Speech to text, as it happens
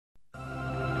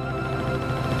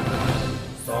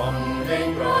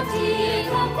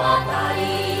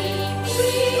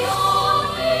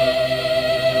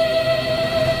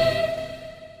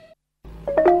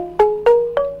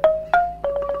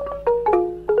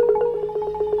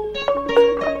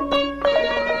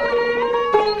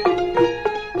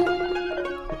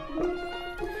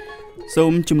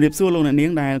មជម្រាបសួរលោកអ្នកនា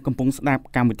ងដែលកំពុងស្ដាប់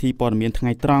កម្មវិធីព័ត៌មានថ្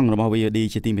ងៃត្រង់របស់ VOD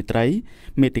ជាទីមេត្រី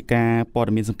មេតិកាព័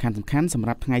ត៌មានសំខាន់ៗសម្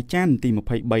រាប់ថ្ងៃច័ន្ទទី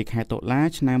23ខែតុលា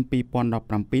ឆ្នាំ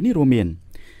2017នេះរួមមាន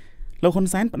លោកហ៊ុន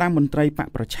សែនផ្ដាំមន្ត្រីបក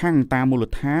ប្រឆាំងតាមមូល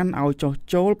ដ្ឋានឲ្យចុះ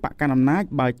ចូលបកកណ្ដាលអំណាច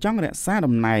បើចង់រក្សា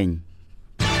តំណែង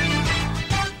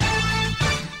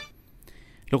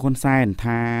លោកហ៊ុនសែន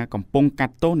ថាកំពុងកា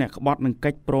ត់ទោសអ្នកក្បត់នឹង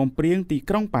កិច្ចព្រមព្រៀងទី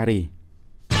ក្រុងប៉ារីស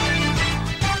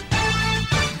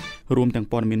រួមទាំង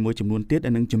ព័ត៌មានមួយចំនួនទៀតដែ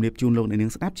លនឹងជម្រាបជូនលោកអ្នកនា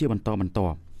ងស្ដាប់ជាបន្ត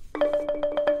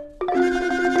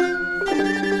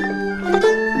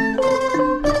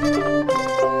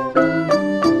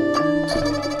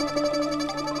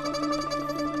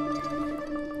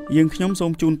យើងខ្ញុំសូ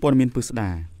មជូនព័ត៌មានពិស្ដា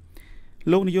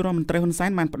លោកនាយករដ្ឋមន្ត្រីហ៊ុនសែ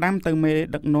នបានផ្ដាំទៅមេ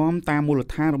ដឹកនាំតាមមូល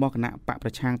ដ្ឋានរបស់គណៈបកប្រ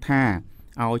ឆាំងថា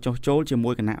ឲ្យចុះចូលជា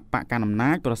មួយគណៈបកកណ្ដាលអំ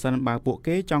ណាចប្រសិនបើពួក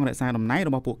គេចង់រក្សាតំណែងរ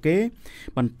បស់ពួកគេ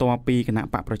បន្ទាប់ពីគណៈ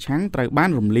បកប្រឆាំងត្រូវបាន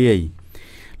រំលាយ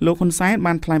លោកហ៊ុនសែន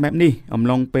បានថ្លែងបែបនេះអំ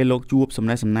ឡុងពេលលោកជួបសំ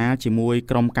ណេះសំណាលជាមួយ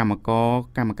ក្រុមកម្ម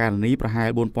ការនីប្រហែល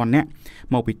 4000 នាក់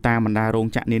មកពីតាមបណ្ដារោង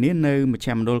ចក្រនានានៅមជ្ឈ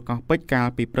មណ្ឌលកោះពេជ្រកាល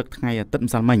ពីព្រឹកថ្ងៃអាទិត្យ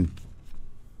ម្សិលមិញ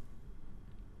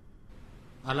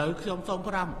ឥឡូវខ្ញុំសូម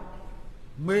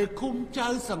មេឃុំចៅ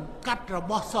សង្កាត់រ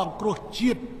បស់សង្គ្រោះ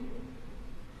ជាតិ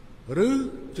ឬ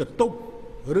ចតុប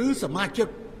ឬសមាជិក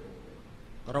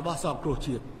របស់សង្គ្រោះ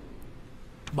ជាតិ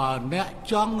បើអ្នក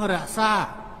ចង់រក្សា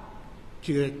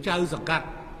ជាចៅសង្កាត់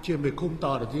ជាមេឃុំត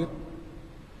ទៅទៀត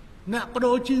អ្នកប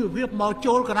ដូរជីវភាពមក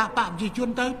ចូលគណៈបកប្រជាជន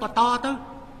ទៅបន្តទៅ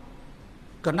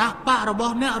គណៈបករប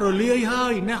ស់អ្នករលាយហើ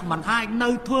យអ្នកមិនអាចនៅ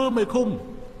ធ្វើមេឃុំ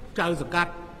ចៅសង្កា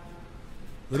ត់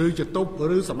ឬចតុប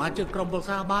ឬសមាជិកក្រុមប្រឹក្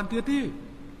សាបានទៀតទេ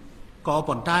ក៏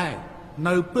ប៉ុន្តែ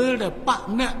នៅពេលដែលបក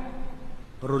អ្នក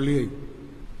រលាយ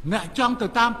អ្នកចង់ទៅ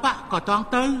តាមបកក៏ចង់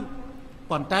ទៅ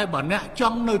ប៉ុន្តែបើអ្នកច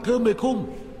ង់នៅធ្វើមេឃុំ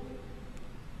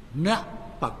អ្នក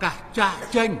ប្រកាសចាក់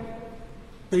ចេញ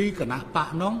ពីគណៈបក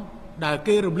នោះដែល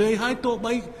គេរំលាយឲ្យទោះ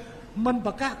បីមិន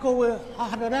ប្រកាសក៏អ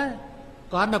ស់ដែរ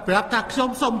គាត់នៅប្រាប់ថាខ្ញុំ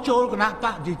សូមចូលគណៈបកប្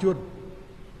រជាជន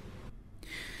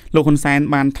លោកហ៊ុនសែន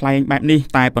បានថ្លែងបែបនេះ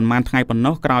តែប្រហែលថ្ងៃប៉ុណ្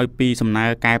ណោះក្រោយពីសំណើ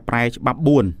កែប្រែច្បាប់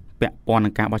4ពាក់ព័ន្ធនឹ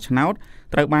ងការបោះឆ្នោត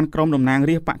ត្រូវបានក្រុមតំណាង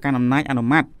រាស្ត្របកកណ្ដាលអំណាចអនុ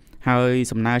ម័តហើយ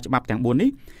សំណើច្បាប់ទាំង4នេះ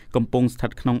កំពុងស្ថិត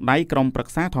ក្នុងដៃក្រុមប្រឹ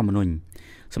ក្សាធម្មនុញ្ញ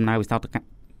សំណើវិ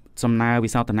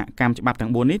សោធនកម្មច្បាប់ទាំ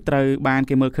ង4នេះត្រូវបាន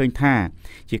គេមើលឃើញថា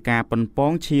ជាការប៉ុនប៉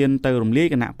ងឈានទៅរំលាយ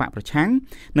គណៈបកប្រឆាំង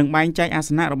និងបែងចែកអាស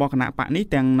នៈរបស់គណៈបកនេះ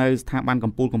ទាំងនៅស្ថាប័នក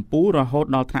ម្ពុជារហូត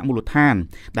ដល់ថ្នាក់មូលដ្ឋាន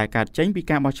ដែលកើតចេញពី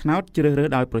ការបោះឆ្នោតជ្រើសរើស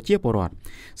ដោយប្រជាពលរដ្ឋ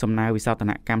សំណើវិសោធ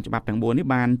នកម្មច្បាប់ទាំង4នេះ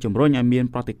បានជំរុញឲ្យមាន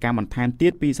ប្រតិកម្មបន្ថែមទៀ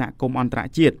តពីសហគមន៍អន្តរ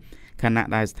ជាតិខណៈ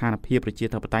ដែលស្ថានភាពប្រជា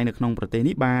ធិបតេយ្យនៅក្នុងប្រទេស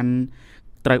នេះបាន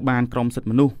ត្រូវបានក្រមសិទ្ធិ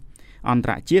មនុស្សអន្ត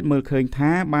រជាតិមើលឃើញ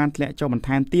ថាបានធ្លាក់ចុះបន្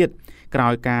ថែមទៀតក្រោ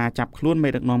យការចាប់ខ្លួនមេ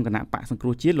ដឹកនាំគណៈបកសង្គ្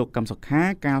រោះជាតិលោកកឹមសុខា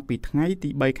កាលពីថ្ងៃទី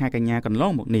3ខែកញ្ញាកន្ល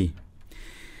ងមកនេះ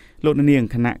លោកនាង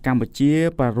គណៈកម្ពុជា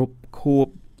ប្រារព្ធខួប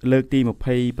លើកទី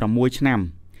26ឆ្នាំ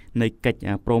នៃកិច្ច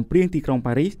ព្រមព្រៀងទីក្រុង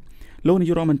ប៉ារីសលោកនា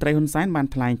យករដ្ឋមន្ត្រីហ៊ុនសែនបាន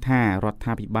ថ្លែងថារដ្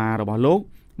ឋាភិបាលរបស់លោក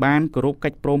បានគោរពកិ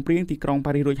ច្ចព្រមព្រៀងទីក្រុង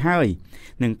ប៉ារីសរួចហើយ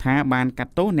និងថាបានកា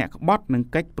ត់ទោសអ្នកក្បត់នឹង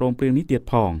កិច្ចព្រមព្រៀងនេះទៀត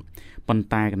ផងប៉ុន្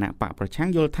តែគណៈបកប្រឆាំង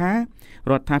យល់ថារ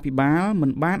ដ្ឋាភិបាលមិ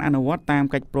នបានអនុវត្តតាម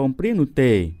កិច្ចព្រមព្រៀងនោះ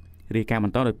ទេរាយការណ៍ប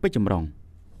ន្តដោយពេជ្រចម្រុង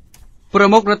ប្រ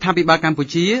មុខរដ្ឋាភិបាលកម្ពុ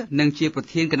ជានិងជាប្រ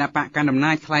ធានគណៈបកកណ្ដាលអំ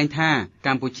ណាចថ្លែងថាក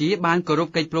ម្ពុជាបានគោរព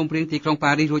កិច្ចព្រមព្រៀងទីក្រុង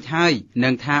ប៉ារីសរួចហើយនិ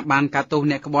ងថាបានកាត់ទោស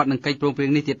អ្នកក្បត់នឹងកិច្ចព្រមព្រៀ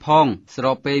ងនេះទៀតផងស្រ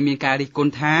បពេលមានការរិះគ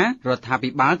ន់ថារដ្ឋាភិ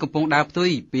បាលកំពុងដើរផ្ទុយ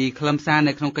ពីខ្លឹមសារ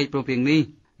នៅក្នុងកិច្ចព្រមព្រៀងនេះ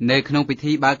នៅក្នុងពិ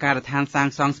ធីបើកការដ្ឋានសាង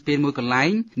សង់ស្ពានមួយកន្លែ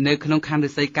ងនៅក្នុងខណ្ឌឫ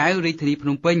ស្សីកែវរាជធានីភ្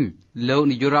នំពេញលោក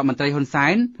នាយករដ្ឋមន្ត្រីហ៊ុនសែ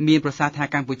នមានប្រសាសន៍ថា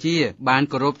កម្ពុជាបាន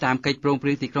គោរពតាមកិច្ចព្រមព្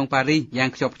រៀងទីក្រុងប៉ារីសយ៉ាង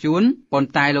ខ្ជាប់ខ្ជួនប៉ុន្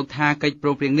តែលោកថាកិច្ចព្រ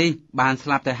មព្រៀងនេះបានស្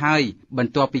លាប់ទៅហើយប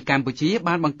ន្ទាប់ពីកម្ពុជា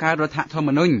បានបង្កើតរដ្ឋធម្ម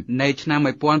នុញ្ញនៅឆ្នាំ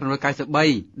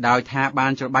1993ដោយថាបា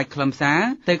នច្របាច់ខ្លឹមសារ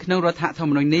ទៅក្នុងរដ្ឋធ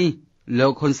ម្មនុញ្ញនេះលោ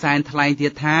កហ៊ុនសែនថ្លែងទៀ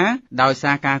តថាដោយ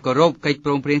សារការគោរពកិច្ចព្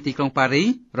រមព្រៀងទីក្រុងប៉ារីស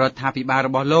រដ្ឋាភិបាលរ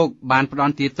បស់លោកបានផ្ដ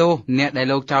ន្ទាទោសអ្នកដែល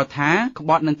លោកចោទថាក្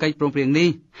បត់នឹងកិច្ចព្រមព្រៀងនេះ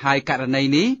ហើយករណី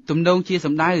នេះទំនងជាស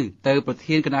ម្ដៅទៅប្រ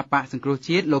ធានគណៈបកសង្គ្រោះ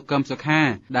ជាតិលោកកឹមសុខា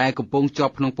ដែលកំពុងជា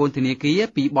ប់ក្នុងពន្ធនាគារ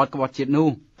ពីបទក្បត់ជាតិនោះ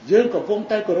យើងកំពុង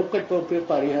តែគោរពកិច្ចព្រមព្រៀង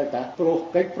ប៉ារីសហើយតាព្រោះ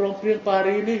កិច្ចព្រមព្រៀងប៉ា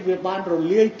រីសនេះវាបានរ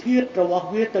លាយធាតុរបស់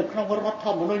វាទៅក្នុងរដ្ឋធ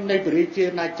ម្មនុញ្ញនៃប្រជាជា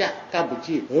តិណាចក្រកម្ពុ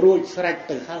ជារួចស្រេច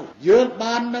ទៅហើយយើង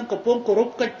បាននឹងកំពុងគោរព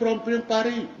កិច្ចព្រមព្រៀងប៉ា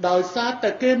រីសដោយសារតែ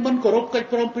គេមិនគោរពកិច្ច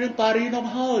ព្រមព្រៀងប៉ារីសនោះ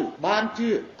ហើយបានជា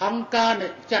អង្គការ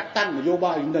ចាត់តាំងនយោ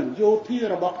បាយនិងយោធា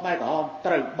របស់ខ្មែរក្រហម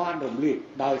ត្រូវបានរំលាយ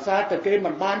ដោយសារតែគេមិ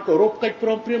នបានគោរពកិច្ចព្រ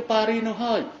មព្រៀងប៉ារីសនោះ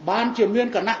ហើយបានជាមាន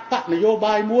គណៈបកនយោ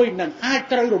បាយមួយនឹងអាច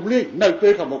ត្រូវរំលាយនៅពេ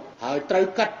លខាងមុខហើយត្រូវ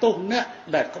កាត់ទោសអ្នក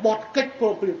ដែលក្បត់កិច្ចព្រ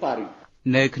មព្រៀងប៉ារីស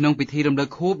នៅក្នុងពិធីរំលឹក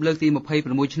ខួបលើកទី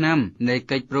26ឆ្នាំនៃ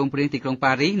កិច្ចព្រមព្រៀងទីក្រុង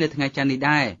ប៉ារីសនៅថ្ងៃច័ន្ទនេះ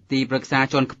ដែរទីប្រឹក្សា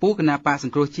ជាន់ខ្ពស់គណៈបកស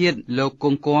ង្គ្រោះជាតិលោកគ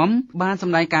ង់គំបានស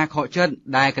ម្ដែងការខកចិត្ត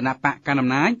ដែលគណៈបកកណ្ដាលអំ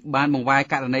ណាចបានបង្វែរ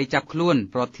ករណីចាប់ខ្លួន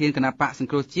ប្រធានគណៈបកសង្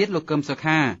គ្រោះជាតិលោកកឹមសុ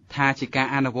ខាថាជាការ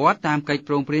អនុវត្តតាមកិច្ច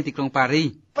ព្រមព្រៀងទីក្រុងប៉ារីស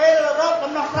ពេលរក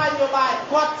ដំណោះស្រាយនយោបាយ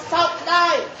គាត់សោកស្ដា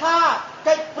យថា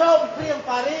កិច្ចព្រមព្រៀង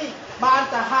ប៉ារីសបាន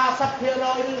តែ 50% ឬ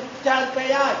ច្រើនពេក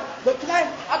ហើយដូច្នេះ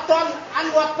អត់ទាន់អ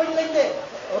នុវត្តពេញលេញទេរ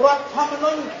ដ្ឋធម្ម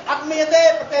នុញ្ញអត់មានទេ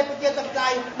ប្រទេសប្រជាធិបតេ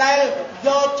យ្យដែលយ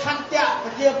កឆន្ទៈប្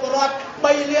រជាពលរដ្ឋ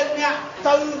3លាននាក់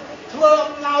ទៅធ្វើ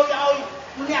អំណោយឲ្យ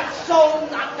អ្នកសូ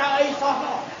នអត់ទៅអីសោះ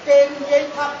គេនិយាយ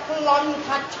ថាប្លន់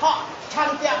ថាឆក់ឆ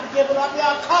ន្ទៈប្រជាពលរដ្ឋវា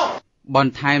អត់ខុសប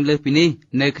ន្ថែមលើសពីនេះ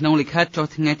នៅក្នុងលិខិតចុះ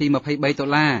ថ្ងៃទី23ដុ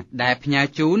ល្លារដែលផ្ញើ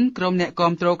ជូនក្រុមអ្នក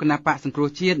គាំទ្រគណៈបកសង្គ្រោះ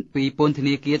ជាតិពីពន្ធ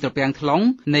នាគារត្រពាំង ថ្លុង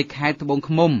នៃខេត្តត្បូង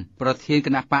ឃ្មុំប្រធានគ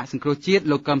ណៈបកសង្គ្រោះជាតិ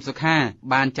លោកកឹមសុខា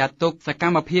បានចាត់ទុកសក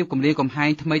ម្មភាពគំរាមកំហែង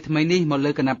ថ្មីៗនេះមក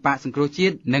លើគណៈបកសង្គ្រោះជា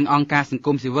តិនិងអង្គការសង្គ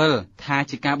មស៊ីវិលថា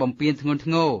ជាការបំពានធ្ងន់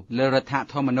ធ្ងរលើរដ្ឋ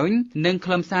ធម្មនុញ្ញនិងខ្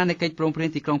លឹមសារនៃកិច្ចព្រមព្រៀង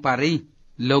ទីក្រុងប៉ារីស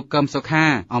លោកកឹមសុខា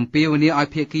អំពាវនាវឲ្យ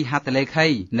ភាគីហត្ថលេខី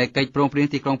នៃកិច្ចព្រមព្រៀង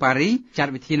ទីក្រុងប៉ារីសចា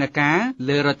ត់វិធានការ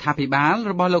លើរដ្ឋាភិបាល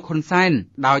របស់លោកហ៊ុនសែន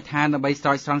ដោយថាដើម្បីស្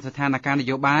រោចស្រង់ស្ថានភាពន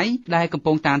យោបាយដែលកំ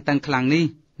ពុងតានតឹងខ្លាំងនេះ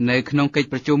នៅក្នុងកិច្ច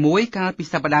ប្រជុំមួយកាលពី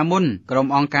សប្តាហ៍មុនក្រុម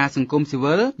អង្គការសង្គមស៊ី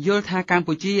វិលយល់ថាកម្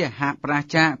ពុជាហាក់ប្រាស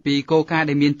ចាកពីគោលការណ៍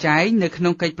ដែលមានចែងនៅក្នុ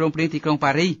ងកិច្ចព្រមព្រៀងទីក្រុង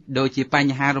ប៉ារីសដូចជាប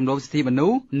ញ្ហារំលោភសិទ្ធិមនុ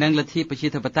ស្សនិងលទ្ធិប្រជា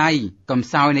ធិបតេយ្យកំ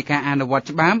សោយនៃការអនុវត្ត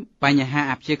ច្បាប់បញ្ហា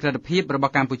អព្យាក្រឹតភាពរប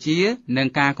ស់កម្ពុជានិង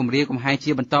ការគំរាមកំហែង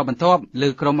ជាបន្តបន្ទាប់លើ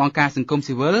ក្រុមអង្គការសង្គម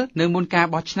ស៊ីវិលនៅមុនការ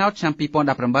បោះឆ្នោតឆ្នាំ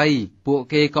2018ពួក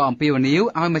គេក៏អំពាវនាវ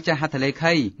ឲ្យម្ចាស់ហត្ថលេ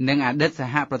ខីនិងអតីតស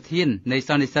ហប្រធាននៃស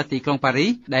ន្និសីទទីក្រុងប៉ារី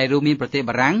សដែលរួមមានប្រទេស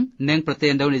បារាំងនិងប្រទេ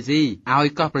សឥណ្ឌូនេស៊ីឲ្យ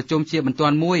កោះប្រជុំជាបន្ទា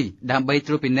ន់មួយដើម្បី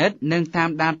ត្រួតពិនិត្យនិងតាម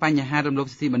ដានបញ្ហារំលោភ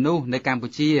សិទ្ធិមនុស្សនៅកម្ពុ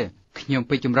ជាខ្ញុំ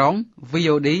ពេជ្រចម្រុង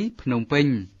VOD ភ្នំពេញ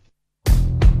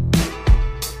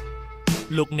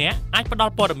លោកអ្នកអាចផ្ដ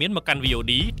ល់ព័ត៌មានមកកាន់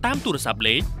VOD តាមទូរស័ព្ទ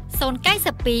លេខ092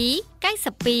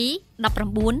 92 19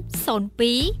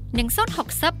 02និង060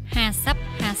 50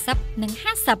 50និង50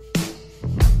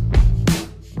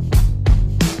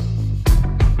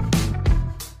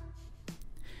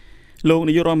លោក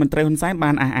នាយករដ្ឋមន្ត្រីហ៊ុនសែន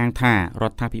បានអះអាងថារ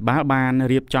ដ្ឋាភិបាលបាន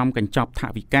រៀបចំកញ្ចប់ថ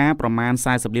វិកាប្រមាណ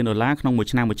$40លានក្នុងមួយ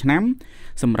ឆ្នាំ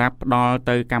សម្រាប់ផ្ដល់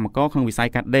ទៅកម្មករក្នុងវិស័យ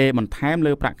កាត់ដេរបន្ថែម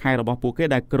លើប្រាក់ខែរបស់ពួកគេ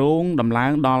ដែលគ្រោងដំឡើ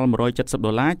ងដល់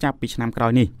$170ចាប់ពីឆ្នាំក្រោ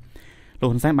យនេះលោក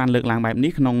ហ៊ុនសែនបានលើកឡើងបែប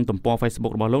នេះក្នុងទំព័រ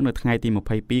Facebook របស់លោកនៅថ្ងៃទី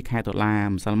22ខែតុលា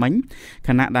ម្សិលមិញខ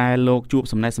ណៈដែលលោកជួប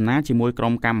សំណេះសំណាលជាមួយក្រុ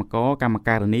មកម្ម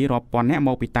ការិនីរាប់ពាន់នាក់ម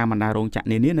កពីតាមបណ្ដារោងចក្រ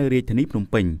នានានៅរាជធានីភ្នំ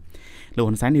ពេញលោក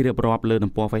ហ៊ុនសែនរៀបរាប់លើ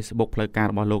ទំព័រ Facebook ផ្លូវការ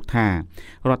របស់លោកថា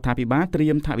រដ្ឋាភិបាលត្រៀ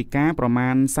មថវិកាប្រមា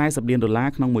ណ$40លាន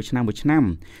ក្នុងមួយឆ្នាំ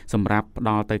សម្រាប់ផ្ដ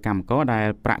ល់ទៅកម្មករដែល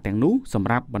ប្រាក់ទាំងនោះសម្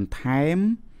រាប់បន្ថែម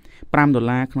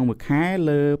$5ក្នុងមួយខែ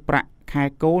លើប្រាក់ខែ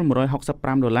គោល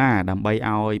$165ដើម្បី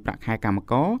ឲ្យប្រាក់ខែកម្ម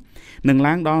ករនឹង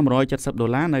ឡើងដល់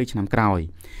$170នៅឆ្នាំក្រោយ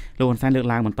លោកហ៊ុនសែនលើក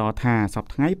ឡើងបន្តថាសប្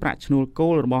តាហ៍ថ្ងៃប្រាក់ឈ្នួលគោ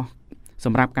លរបស់ស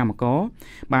ម្រាប់កម្មករ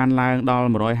បានឡើងដល់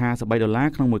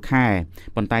$153ក្នុងមួយខែ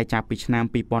ប៉ុន្តែចាប់ពីឆ្នាំ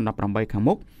2018ខាង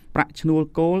មុខប្រាក់ឈ្នួល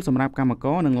គោលសម្រាប់កម្មក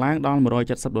រនឹងឡើងដល់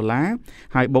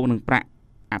$170ហើយបូកនឹងប្រាក់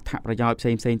អត្ថប្រយោជន៍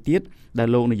ផ្សេងៗទៀតដែល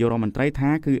លោកនាយករដ្ឋមន្ត្រី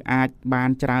ថាគឺអាចបាន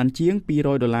ច្រើនជាង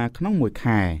$200ក្នុងមួយ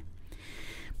ខែ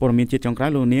ព័ត៌មានជាតិចុងក្រោ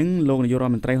យលោកនាយករដ្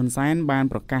ឋមន្ត្រីហ៊ុនសែនបាន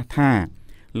ប្រកាសថា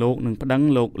លោកនឹងប្តឹង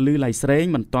លោកលឺឡៃស្រេង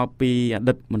បន្ទាប់ពីអ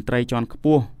តីតមន្ត្រីជាន់ខ្ព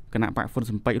ស់គណៈបកហ៊ុន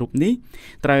ស៊ិនប៉ិចរូបនេះ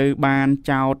ត្រូវបាន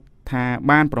ចោទថា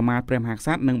បានប្រមាថព្រះមហាក្ស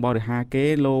ត្រនិងបរិហាគេ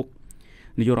លោក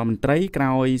នាយករដ្ឋមន្ត្រីក្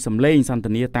រោយសម្លេងសន្ទ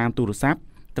នាតាមទូរស័ព្ទ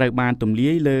ត្រូវបានទម្លា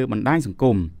យលើបណ្ដាញសង្គ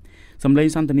មសម្លេង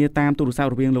សន្ទនាតាមទូរស័ព្ទ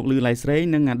រវាងលោកលឺឡៃស្រេង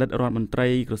និងអតីតរដ្ឋមន្ត្រី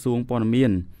ក្រសួងព័ត៌មា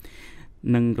ន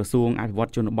និងក្រសួងអភិវឌ្ឍ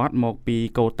ជនបទមកពី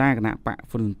កូតាគណៈបក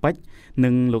ហ៊ុនស៊ិនប៉ិចនិ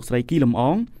ងលោកស្រីគីលំអ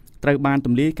ងត្រូវបានទ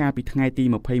ម្លាយកាលពីថ្ងៃទី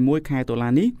21ខែតុលា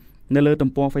នេះនៅលើទំ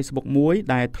ព័រ Facebook មួយ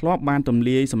ដែលធ្លាប់បានទម្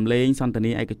លាយសម្លេងសន្ទ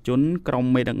នាឯកជនក្រុម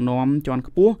មេដឹកនាំជាន់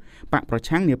ខ្ពស់បកប្រ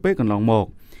ឆាំងនាពេលកន្លងមក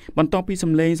បន្ទាប់ពីស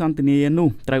ម្លេងសន្ទនានោះ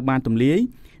ត្រូវបានទម្លាយ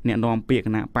អ្នកនាំពាក្យគ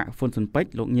ណៈបកហ៊ុនស៊ិនប៉ិច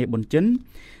លោកញេប៊ុនចិន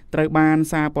ត្រូវបាន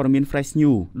សារព័ត៌មាន Fresh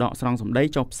News ដកស្រង់សម្ដី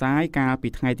ចុះផ្សាយកាលពី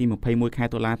ថ្ងៃទី21ខែ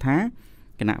តុលាថា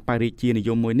គណៈបរិជានិយ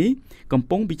មមួយនេះកំ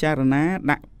ពុងពិចារណា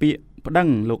ដាក់ពាក្យ ប្តឹង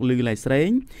លោកលឺឡៃស្រេង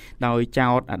ដោយចោ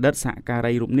ទអតីតសហកា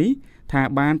រីរូបនេះថា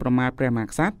បានប្រមាថព្រះមហា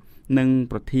ក្សត្រនិង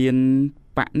ប្រធាន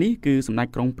បកនេះគឺសម្ដេច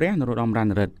ក្រុងព្រះនរោត្តមរណ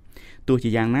រដ្ឋទោះជា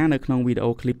យ៉ាងណានៅក្នុងវីដេ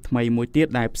អូឃ្លីបថ្មីមួយទៀត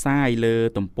ដែលផ្សាយលើ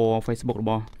ទំព័រ Facebook រ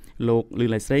បស់លោកលឺ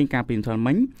ឡៃស្រេងកាលពីថ្ងៃ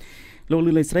មិញលោក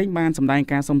លឺឡៃស្រេងបានសម្ដែង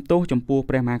ការសុំទោសចំពោះ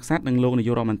ព្រះមហាក្សត្រនិងលោកនាយ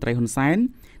ករដ្ឋមន្ត្រីហ៊ុនសែន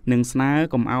និងស្នើ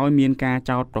កុំឲ្យមានការ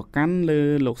ចោទប្រកាន់លើ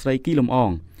លោកស្រីគីលំអ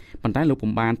ងប៉ុន្តែលោក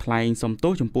ពុំបានថ្លែងសុំទោ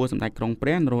សចំពោះសម្ដេចក្រុងព្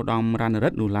រះនរោត្តមរណរ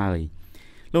ដ្ឋនោះឡើយ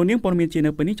លោកនាងព័ត៌មានជា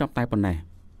នៅពេលនេះចប់តែប៉ុណ្ណេះ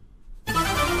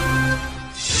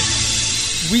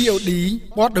VOD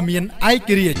ព័ត៌មានឯ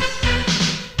ករាជ្យ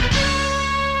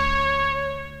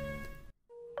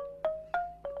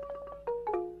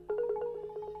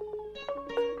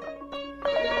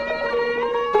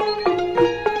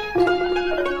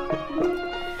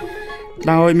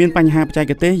ដោយមានបញ្ហាបច្ចេ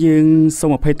កទេសយើងសូ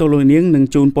មអភ័យទោសលោកនាងនឹង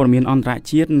ជូនព័ត៌មានអន្តរ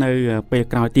ជាតិនៅពេល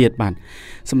ក្រោយទៀតបាទ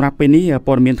សម្រាប់ពេលនេះ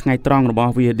ព័ត៌មានថ្ងៃត្រង់រប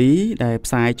ស់ VOD ដែលផ្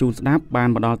សាយជូនស្ដាប់បាន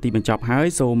មកដល់ទីបញ្ចប់ហើយ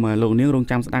សូមលោកនាងរង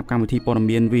ចាំស្ដាប់កម្មវិធីព័ត៌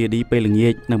មាន VOD ពេលល្ងា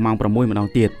ចនៅម៉ោង 6 ម្ដង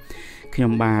ទៀតខ្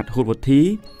ញុំបាទហូតវុធី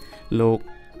លោក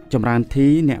ចម្រើនធី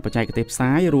អ្នកបច្ចេកទេសផ្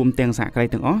សាយរួមទាំងសហគ្រាស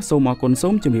ទាំងអស់សូមអរគុណសូ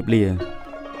មជម្រាបលា